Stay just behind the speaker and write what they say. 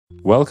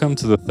Welcome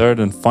to the third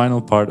and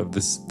final part of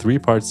this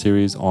three-part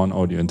series on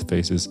audio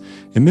interfaces.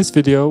 In this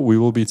video, we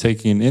will be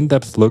taking an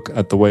in-depth look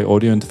at the way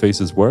audio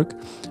interfaces work,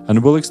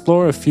 and we'll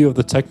explore a few of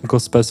the technical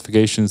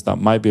specifications that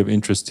might be of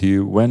interest to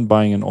you when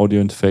buying an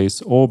audio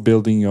interface or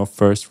building your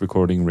first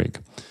recording rig.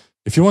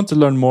 If you want to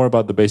learn more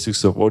about the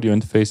basics of audio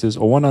interfaces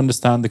or want to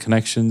understand the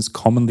connections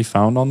commonly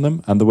found on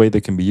them and the way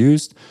they can be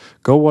used,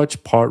 go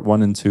watch part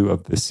 1 and 2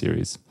 of this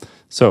series.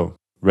 So,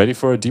 ready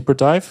for a deeper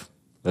dive?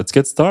 Let's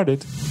get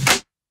started.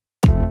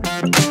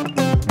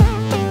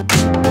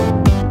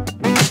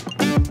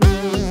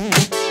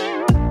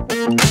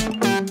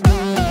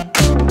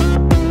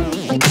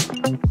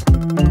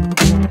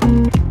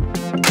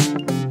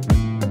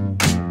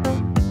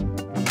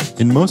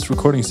 In most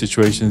recording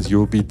situations, you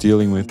will be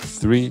dealing with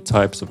three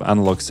types of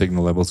analog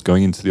signal levels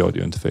going into the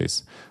audio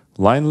interface: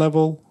 line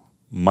level,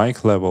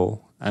 mic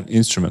level, and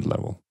instrument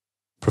level.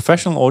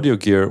 Professional audio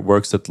gear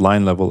works at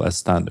line level as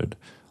standard.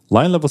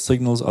 Line level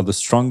signals are the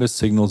strongest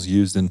signals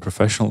used in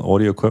professional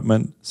audio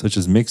equipment, such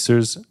as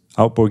mixers,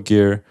 outboard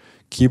gear,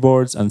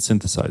 keyboards, and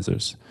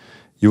synthesizers.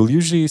 You will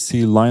usually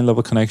see line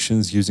level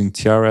connections using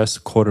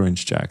TRS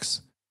quarter-inch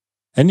jacks.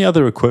 Any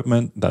other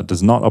equipment that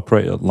does not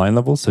operate at line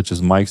level, such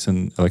as mics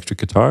and electric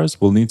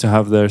guitars, will need to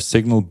have their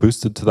signal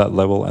boosted to that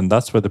level, and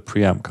that's where the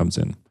preamp comes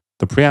in.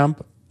 The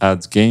preamp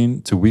adds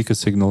gain to weaker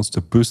signals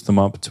to boost them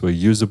up to a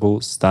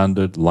usable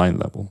standard line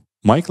level.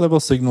 Mic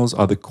level signals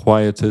are the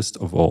quietest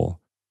of all.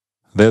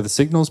 They are the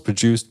signals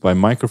produced by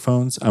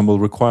microphones and will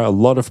require a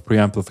lot of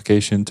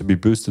preamplification to be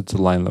boosted to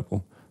line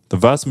level. The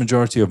vast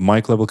majority of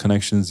mic level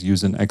connections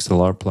use an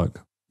XLR plug.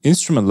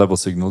 Instrument level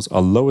signals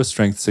are lower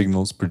strength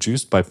signals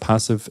produced by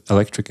passive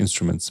electric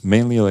instruments,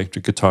 mainly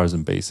electric guitars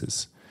and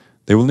basses.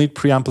 They will need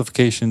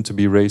preamplification to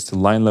be raised to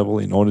line level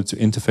in order to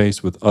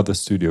interface with other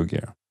studio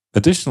gear.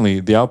 Additionally,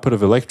 the output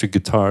of electric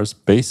guitars,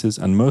 basses,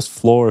 and most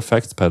floor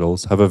effects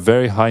pedals have a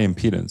very high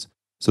impedance,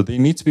 so they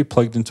need to be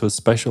plugged into a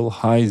special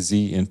high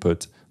Z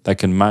input that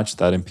can match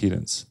that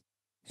impedance.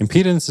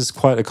 Impedance is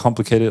quite a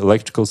complicated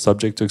electrical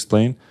subject to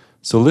explain,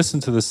 so listen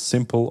to this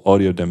simple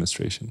audio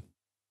demonstration.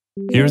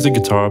 Here's a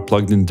guitar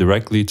plugged in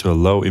directly to a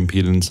low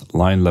impedance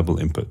line level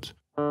input.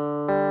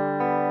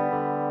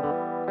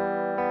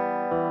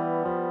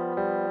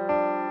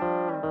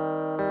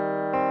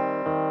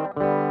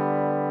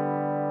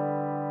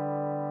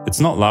 It's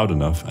not loud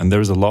enough and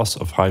there is a loss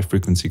of high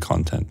frequency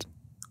content.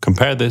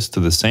 Compare this to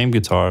the same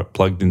guitar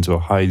plugged into a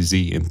high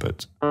Z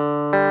input.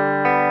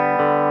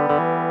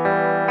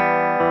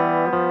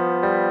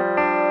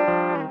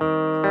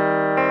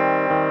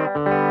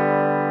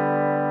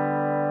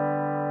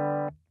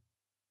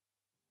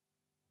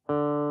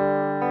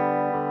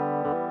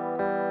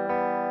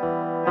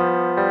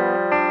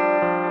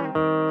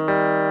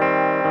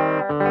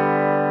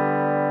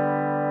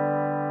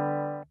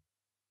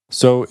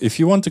 So if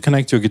you want to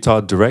connect your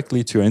guitar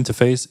directly to your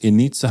interface, it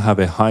needs to have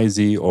a high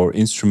Z or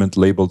instrument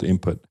labeled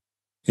input.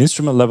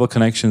 Instrument level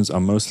connections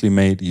are mostly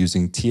made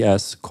using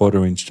TS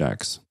quarter-inch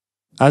jacks.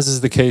 As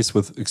is the case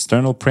with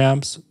external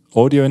preamps,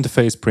 audio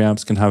interface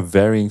preamps can have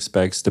varying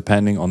specs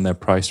depending on their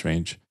price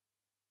range.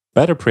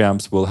 Better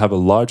preamps will have a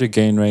larger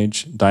gain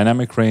range,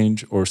 dynamic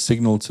range, or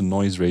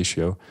signal-to-noise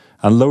ratio,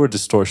 and lower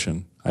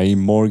distortion, i.e.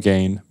 more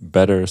gain,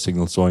 better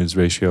signal-to-noise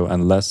ratio,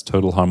 and less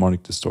total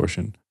harmonic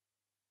distortion.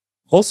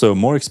 Also,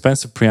 more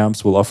expensive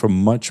preamps will offer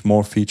much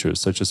more features,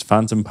 such as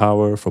phantom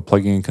power for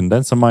plugging in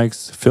condenser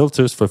mics,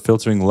 filters for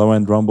filtering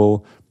low-end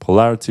rumble,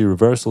 polarity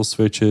reversal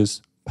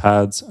switches,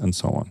 pads, and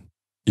so on.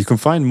 You can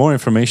find more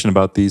information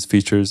about these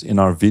features in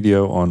our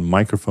video on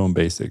microphone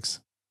basics.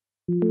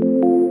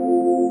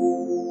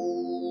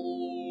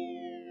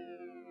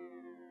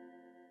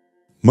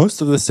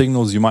 Most of the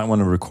signals you might want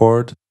to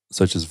record,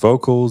 such as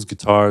vocals,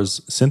 guitars,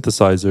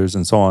 synthesizers,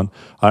 and so on,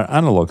 are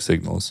analog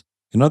signals.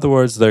 In other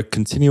words, they're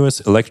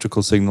continuous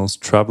electrical signals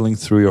traveling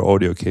through your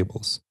audio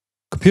cables.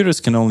 Computers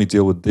can only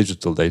deal with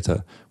digital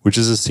data, which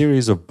is a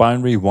series of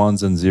binary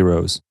ones and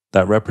zeros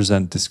that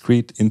represent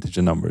discrete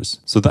integer numbers.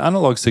 So the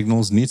analog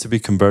signals need to be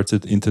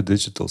converted into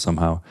digital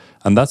somehow,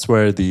 and that's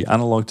where the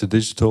analog to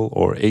digital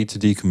or A to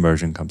D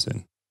conversion comes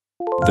in.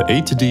 The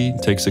A to D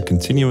takes a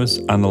continuous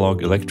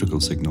analog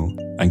electrical signal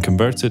and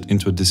converts it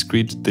into a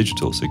discrete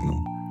digital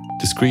signal.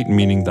 Discrete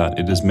meaning that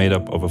it is made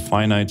up of a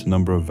finite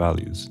number of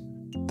values.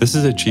 This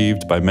is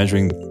achieved by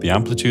measuring the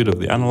amplitude of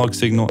the analog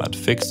signal at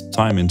fixed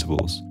time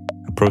intervals,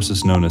 a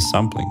process known as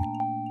sampling,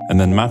 and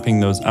then mapping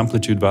those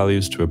amplitude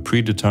values to a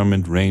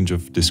predetermined range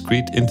of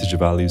discrete integer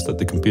values that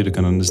the computer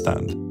can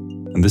understand,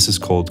 and this is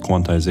called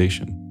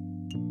quantization.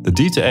 The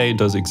D to A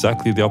does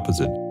exactly the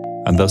opposite,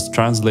 and thus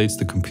translates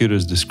the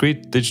computer's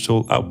discrete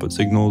digital output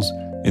signals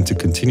into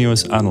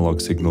continuous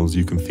analog signals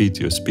you can feed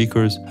to your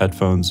speakers,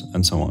 headphones,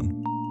 and so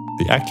on.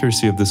 The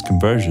accuracy of this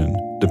conversion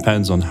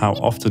depends on how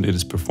often it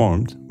is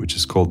performed, which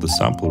is called the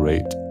sample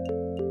rate,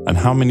 and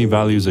how many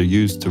values are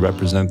used to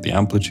represent the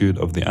amplitude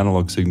of the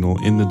analog signal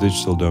in the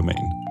digital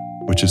domain,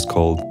 which is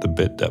called the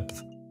bit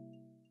depth.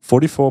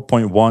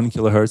 44.1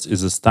 kHz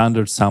is a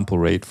standard sample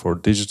rate for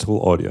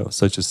digital audio,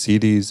 such as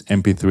CDs,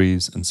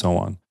 MP3s, and so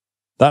on.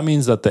 That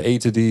means that the A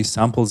to D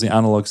samples the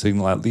analog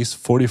signal at least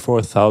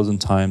 44,000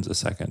 times a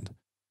second.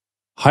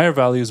 Higher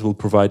values will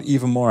provide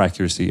even more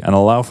accuracy and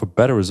allow for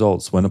better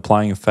results when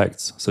applying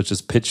effects such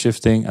as pitch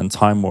shifting and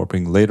time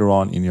warping later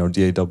on in your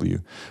DAW,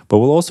 but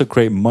will also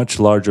create much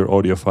larger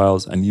audio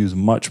files and use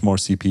much more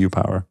CPU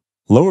power.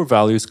 Lower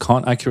values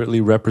can't accurately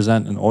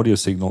represent an audio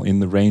signal in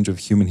the range of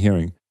human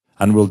hearing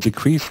and will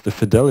decrease the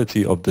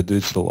fidelity of the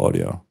digital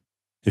audio.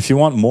 If you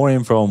want more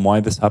info on why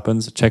this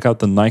happens, check out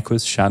the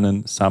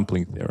Nyquist-Shannon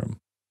sampling theorem.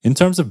 In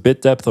terms of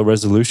bit depth or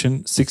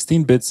resolution,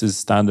 16 bits is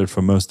standard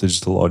for most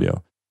digital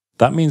audio.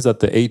 That means that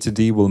the A to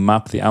D will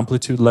map the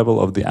amplitude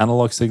level of the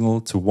analog signal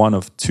to one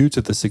of 2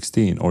 to the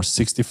 16 or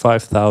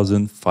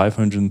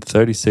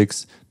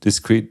 65,536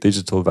 discrete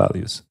digital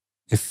values.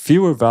 If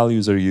fewer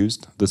values are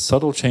used, the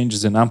subtle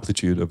changes in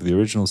amplitude of the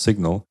original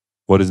signal,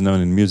 what is known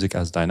in music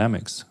as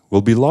dynamics,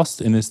 will be lost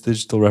in its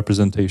digital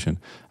representation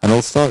and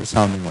it'll start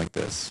sounding like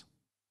this.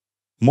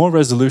 More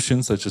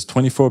resolution, such as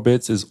 24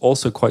 bits, is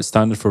also quite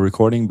standard for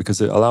recording because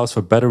it allows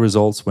for better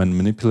results when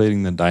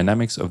manipulating the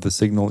dynamics of the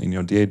signal in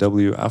your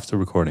DAW after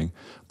recording,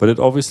 but it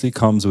obviously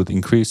comes with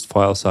increased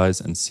file size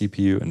and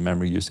CPU and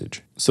memory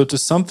usage. So to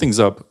sum things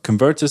up,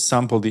 converters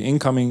sample the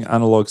incoming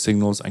analog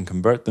signals and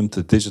convert them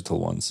to digital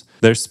ones.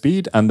 Their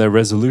speed and their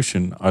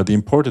resolution are the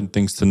important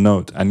things to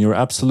note, and your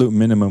absolute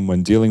minimum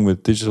when dealing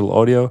with digital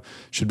audio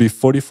should be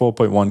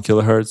 44.1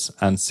 kHz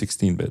and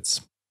 16 bits.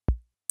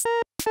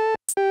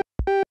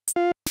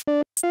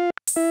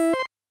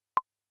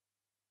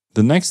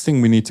 The next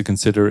thing we need to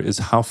consider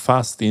is how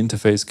fast the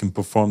interface can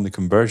perform the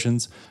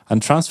conversions and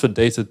transfer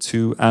data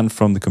to and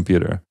from the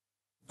computer.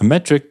 A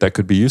metric that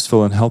could be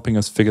useful in helping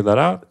us figure that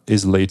out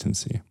is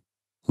latency.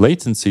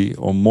 Latency,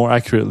 or more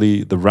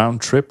accurately, the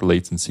round-trip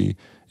latency,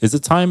 is the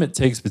time it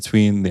takes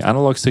between the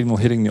analog signal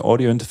hitting the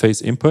audio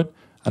interface input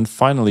and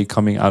finally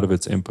coming out of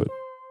its input.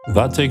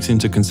 That takes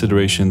into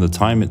consideration the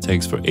time it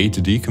takes for A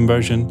to D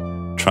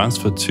conversion,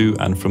 transfer to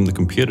and from the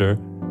computer,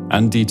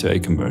 and D to A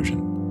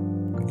conversion.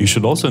 You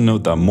should also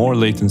note that more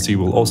latency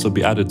will also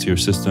be added to your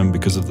system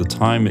because of the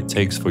time it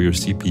takes for your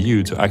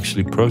CPU to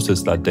actually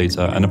process that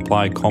data and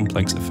apply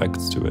complex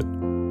effects to it.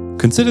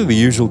 Consider the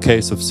usual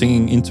case of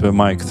singing into a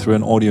mic through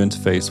an audio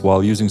interface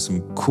while using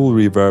some cool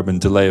reverb and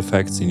delay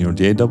effects in your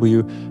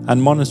DAW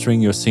and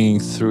monitoring your singing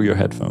through your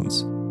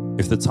headphones.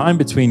 If the time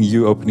between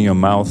you opening your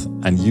mouth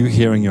and you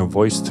hearing your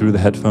voice through the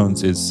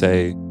headphones is,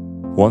 say,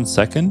 1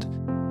 second,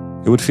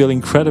 it would feel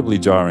incredibly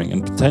jarring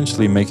and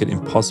potentially make it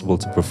impossible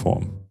to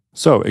perform.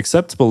 So,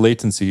 acceptable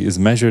latency is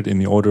measured in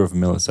the order of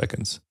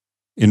milliseconds.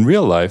 In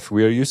real life,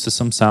 we are used to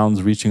some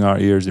sounds reaching our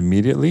ears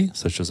immediately,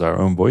 such as our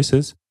own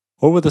voices,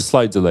 or with a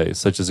slight delay,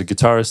 such as a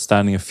guitarist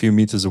standing a few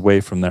meters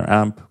away from their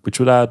amp, which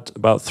would add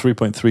about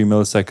 3.3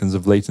 milliseconds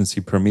of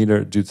latency per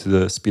meter due to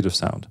the speed of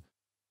sound.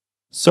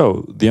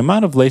 So, the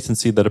amount of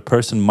latency that a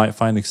person might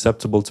find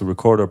acceptable to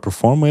record or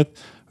perform with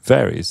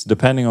varies,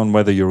 depending on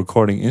whether you're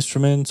recording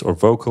instruments or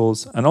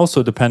vocals, and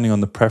also depending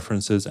on the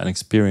preferences and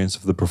experience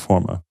of the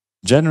performer.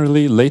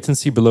 Generally,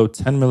 latency below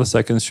 10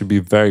 milliseconds should be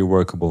very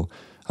workable,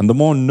 and the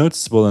more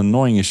noticeable and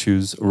annoying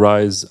issues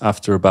arise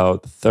after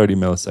about 30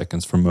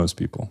 milliseconds for most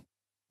people.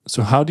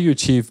 So how do you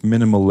achieve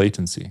minimal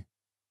latency?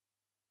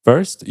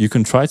 First, you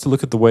can try to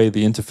look at the way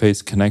the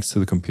interface connects to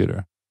the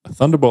computer. A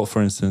Thunderbolt,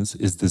 for instance,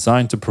 is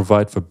designed to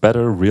provide for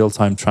better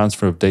real-time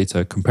transfer of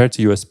data compared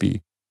to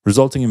USB,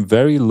 resulting in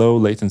very low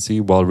latency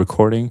while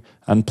recording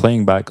and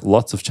playing back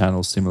lots of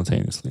channels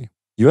simultaneously.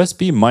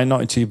 USB might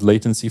not achieve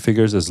latency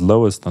figures as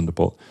low as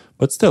Thunderbolt,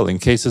 but still, in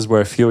cases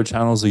where fewer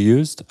channels are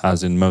used,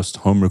 as in most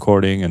home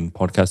recording and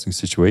podcasting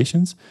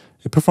situations,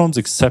 it performs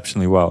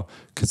exceptionally well,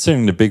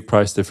 considering the big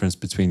price difference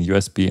between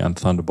USB and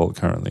Thunderbolt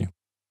currently.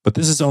 But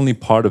this is only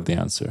part of the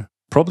answer.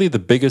 Probably the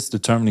biggest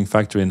determining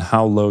factor in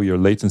how low your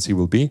latency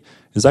will be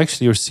is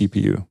actually your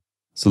CPU.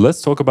 So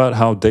let's talk about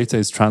how data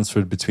is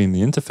transferred between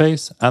the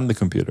interface and the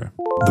computer.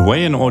 The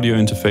way an audio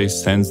interface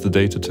sends the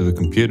data to the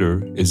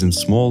computer is in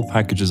small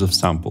packages of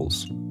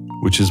samples,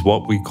 which is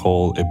what we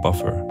call a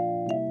buffer.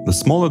 The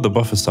smaller the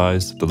buffer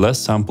size, the less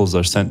samples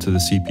are sent to the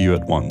CPU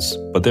at once,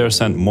 but they are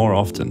sent more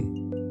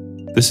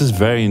often. This is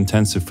very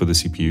intensive for the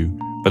CPU,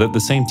 but at the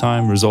same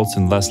time results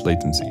in less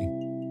latency.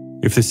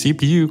 If the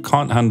CPU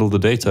can't handle the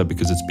data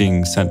because it's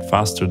being sent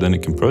faster than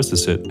it can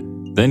process it,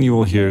 then you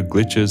will hear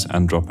glitches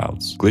and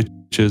dropouts.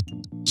 Glitches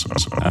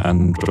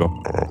and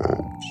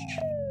dropouts.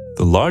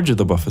 The larger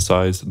the buffer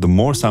size, the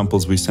more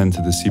samples we send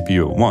to the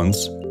CPU at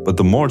once, but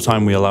the more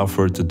time we allow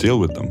for it to deal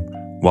with them,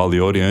 while the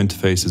audio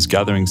interface is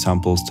gathering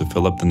samples to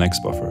fill up the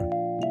next buffer.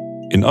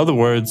 In other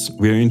words,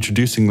 we are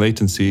introducing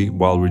latency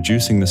while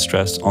reducing the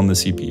stress on the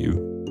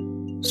CPU.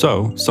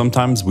 So,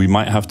 sometimes we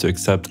might have to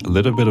accept a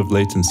little bit of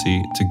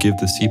latency to give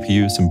the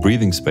CPU some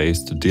breathing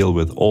space to deal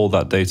with all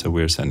that data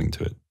we're sending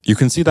to it. You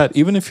can see that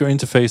even if your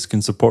interface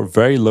can support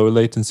very low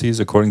latencies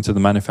according to the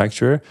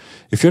manufacturer,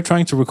 if you're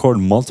trying to record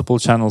multiple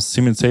channels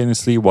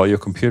simultaneously while your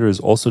computer is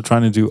also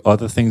trying to do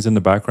other things in the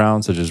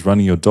background, such as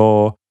running your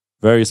DAW,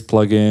 various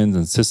plugins,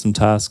 and system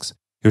tasks,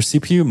 your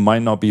CPU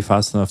might not be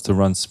fast enough to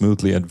run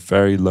smoothly at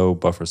very low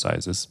buffer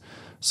sizes.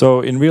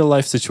 So in real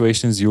life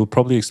situations, you'll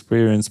probably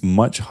experience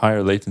much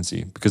higher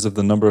latency because of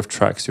the number of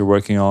tracks you're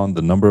working on,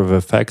 the number of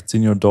effects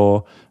in your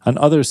DAW, and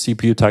other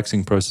CPU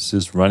taxing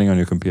processes running on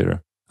your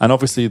computer. And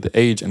obviously the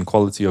age and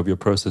quality of your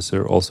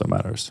processor also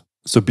matters.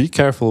 So be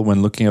careful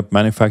when looking up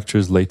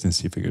manufacturers'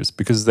 latency figures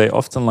because they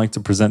often like to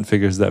present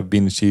figures that have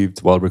been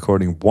achieved while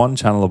recording one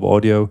channel of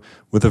audio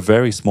with a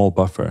very small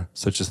buffer,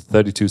 such as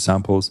 32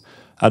 samples,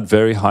 at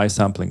very high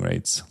sampling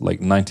rates,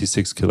 like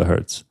 96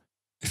 kHz.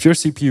 If your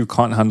CPU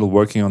can't handle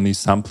working on these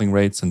sampling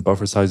rates and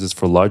buffer sizes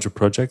for larger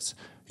projects,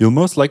 you'll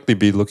most likely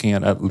be looking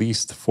at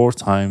least 4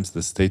 times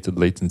the stated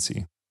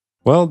latency.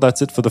 Well,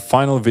 that's it for the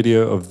final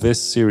video of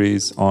this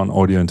series on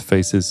audio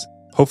interfaces.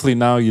 Hopefully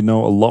now you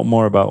know a lot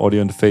more about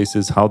audio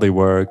interfaces, how they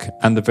work,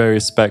 and the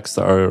various specs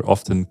that are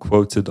often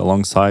quoted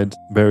alongside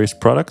various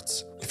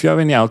products. If you have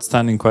any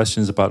outstanding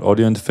questions about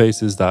audio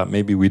interfaces that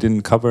maybe we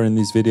didn't cover in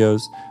these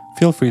videos,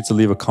 feel free to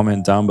leave a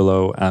comment down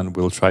below and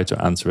we'll try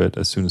to answer it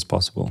as soon as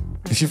possible.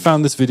 If you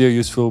found this video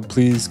useful,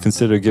 please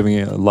consider giving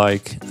it a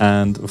like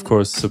and of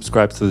course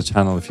subscribe to the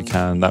channel if you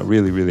can. That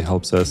really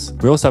helps us.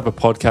 We also have a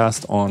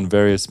podcast on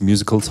various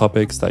musical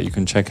topics that you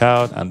can check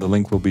out and the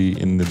link will be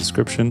in the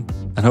description.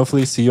 And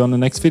hopefully see you on the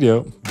next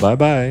video. Bye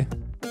bye.